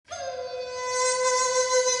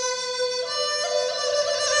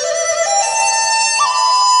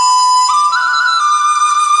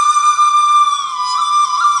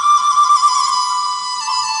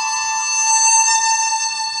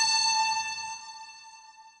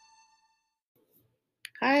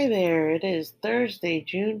Hi there. It is Thursday,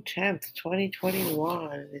 June 10th,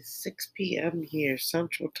 2021. It's 6 p.m. here,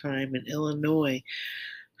 Central Time in Illinois.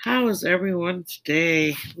 How is everyone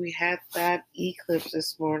today? We had that eclipse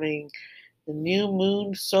this morning, the new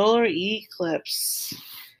moon solar eclipse.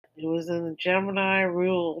 It was in the Gemini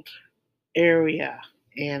ruled area,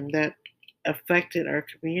 and that affected our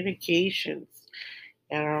communications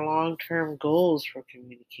and our long term goals for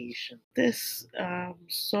communication. This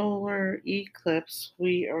solar eclipse,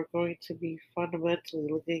 we are going to be fundamentally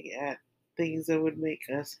looking at things that would make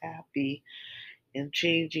us happy and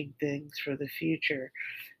changing things for the future,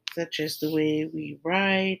 such as the way we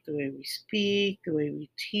write, the way we speak, the way we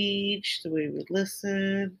teach, the way we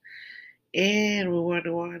listen, and we want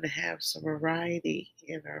to have some variety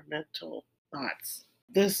in our mental thoughts.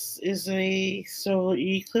 This is a solar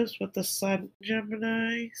eclipse with the sun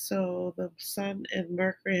Gemini. So the sun and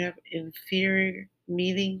Mercury have inferior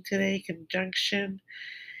meeting today, conjunction,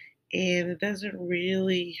 and it doesn't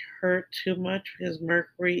really hurt too much because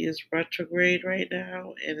Mercury is retrograde right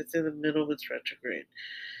now and it's in the middle of its retrograde.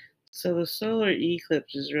 So the solar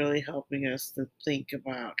eclipse is really helping us to think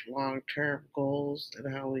about long term goals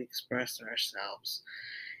and how we express ourselves.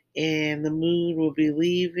 And the moon will be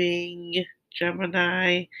leaving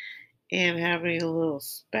Gemini and having a little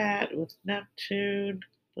spat with Neptune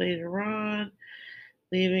later on,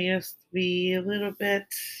 leaving us to be a little bit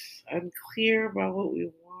unclear about what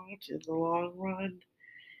we want in the long run.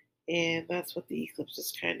 And that's what the eclipse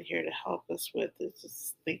is kind of here to help us with, is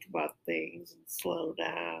just think about things and slow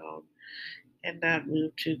down and not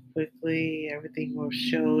move too quickly. Everything will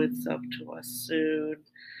show itself to us soon.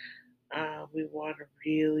 We want to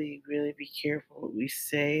really, really be careful what we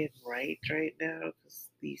say and write right now because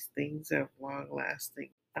these things have long lasting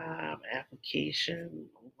application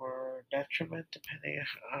or detriment depending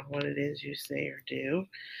on what it is you say or do.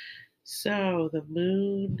 So the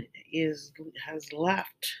moon is has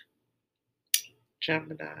left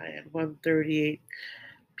Gemini at 1:38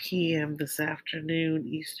 p.m. this afternoon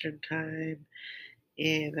Eastern time,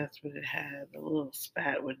 and that's when it had a little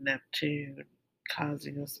spat with Neptune,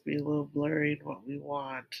 causing us to be a little blurry in what we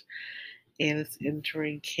want. And it's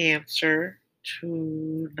entering Cancer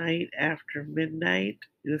tonight after midnight.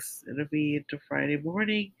 It'll be into Friday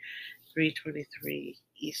morning, 3:23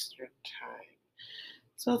 Eastern time.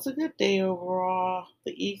 So it's a good day overall.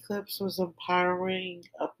 The eclipse was empowering,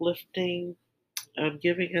 uplifting,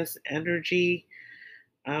 giving us energy,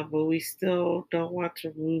 but we still don't want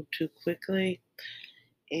to move too quickly.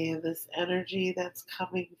 And this energy that's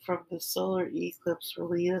coming from the solar eclipse will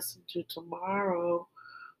lead us into tomorrow,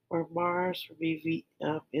 where Mars will be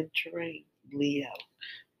entering Leo.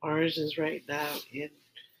 Mars is right now in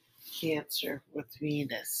Cancer with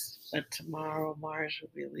Venus, but tomorrow Mars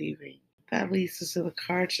will be leaving. That leads us to the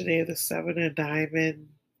card today, the Seven of Diamond,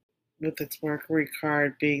 with its Mercury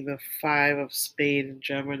card being the Five of Spade in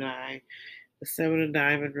Gemini. The Seven of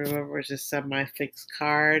Diamond, remember, is a semi-fixed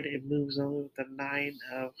card. It moves only with the Nine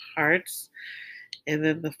of Hearts. And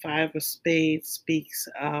then the Five of Spades speaks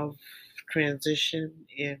of transition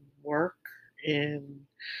in work and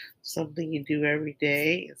something you do every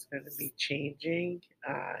day. It's going to be changing,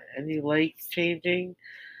 and you like changing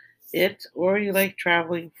it, or you like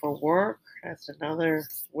traveling for work. That's another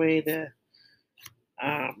way to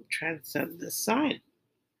transcend this sign.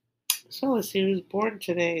 So let's see who's born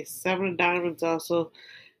today. Seven of Diamonds also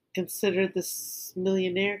considered this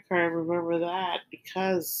millionaire card. Remember that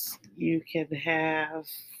because you can have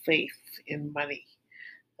faith in money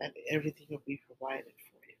that everything will be provided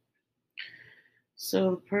for you.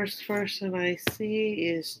 So the first person I see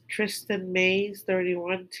is Tristan Mays,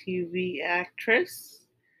 31, TV actress.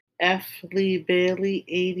 F. Lee Bailey,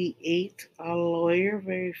 88, a lawyer,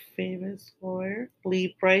 very famous lawyer.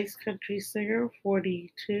 Lee Brice, country singer,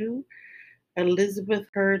 42. Elizabeth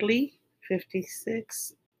Hurley,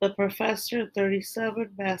 56. The Professor, 37,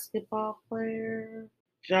 basketball player.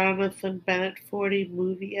 Jonathan Bennett, 40,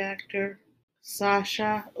 movie actor.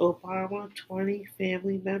 Sasha Obama, 20,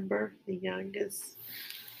 family member, the youngest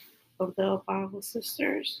of the Obama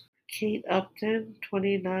sisters. Kate Upton,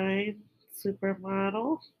 29,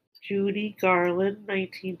 supermodel. Judy Garland,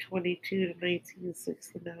 1922 to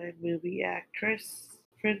 1969, movie actress.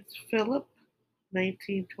 Prince Philip,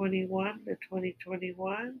 1921 to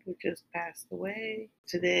 2021, who just passed away.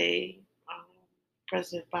 Today,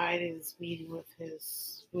 President Biden is meeting with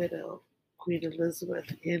his widow, Queen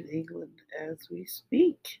Elizabeth, in England as we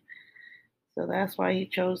speak. So that's why he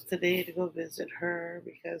chose today to go visit her,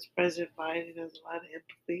 because President Biden has a lot of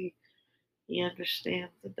empathy. He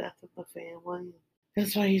understands the death of the family.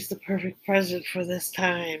 That's why he's the perfect president for this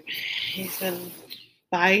time. He's been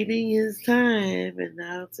biding his time, and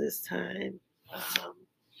now it's his time. Um,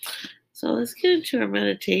 so let's get into our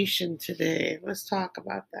meditation today. Let's talk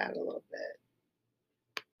about that a little bit.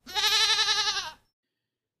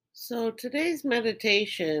 So today's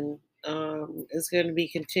meditation is going to be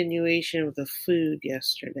continuation of the food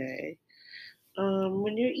yesterday.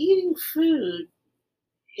 When you're eating food,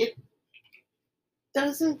 it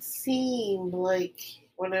doesn't seem like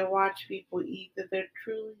when I watch people eat that they're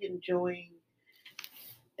truly enjoying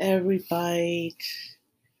every bite,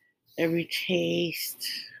 every taste.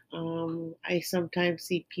 I sometimes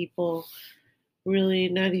see people really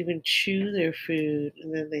not even chew their food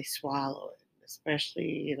and then they swallow it,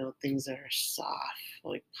 especially, things that are soft,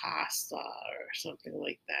 like pasta or something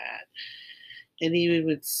like that. And even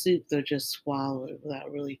with soup, they'll just swallow it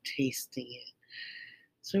without really tasting it.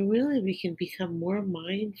 So, really, we can become more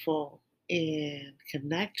mindful and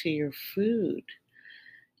connect to your food.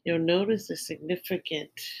 You'll notice a significant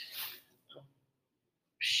um,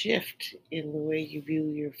 shift in the way you view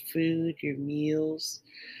your food, your meals,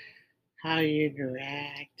 how you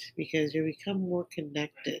interact, because you become more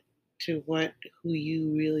connected to who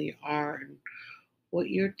you really are and what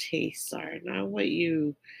your tastes are, not what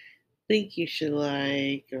you think you should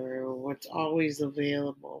like or what's always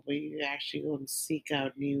available, but you actually go and seek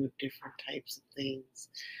out new different types of things.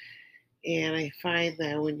 And I find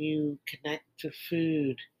that when you connect to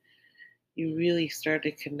food, you really start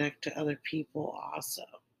to connect to other people also.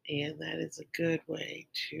 And that is a good way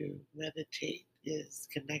to meditate is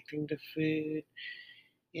connecting to food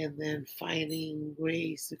and then finding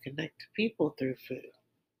ways to connect to people through food.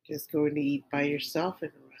 Just going to eat by yourself in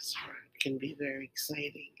a restaurant can be very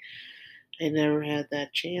exciting. I never had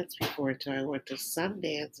that chance before until I went to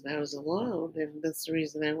Sundance and I was alone. And that's the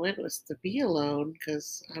reason I went was to be alone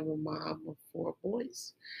because I'm a mom of four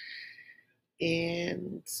boys.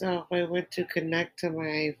 And so I went to connect to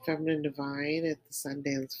my feminine divine at the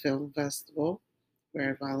Sundance Film Festival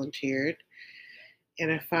where I volunteered.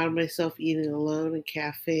 And I found myself eating alone in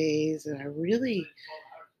cafes and I really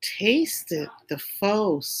tasted the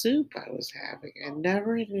faux soup I was having. I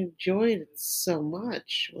never had enjoyed it so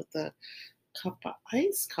much with a cup of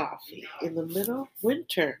iced coffee in the middle of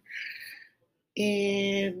winter.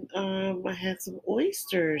 And I had some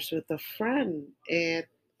oysters with a friend, and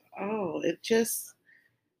oh, it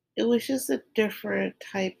was just a different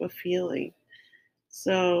type of feeling.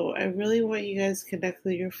 So I really want you guys to connect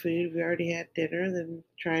with your food. We already had dinner, then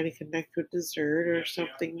try to connect with dessert or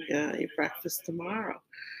something, your breakfast tomorrow.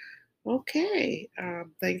 Okay.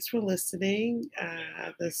 Thanks for listening.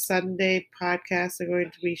 The Sunday podcasts are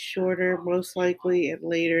going to be shorter, most likely, and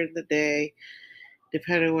later in the day,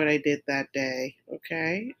 depending on what I did that day.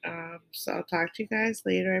 Okay. So I'll talk to you guys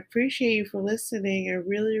later. I appreciate you for listening. I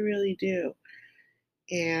really, really do.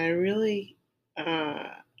 And I really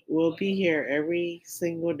will be here every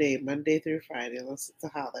single day, Monday through Friday, unless it's a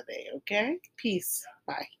holiday. Okay. Peace.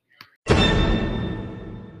 Bye.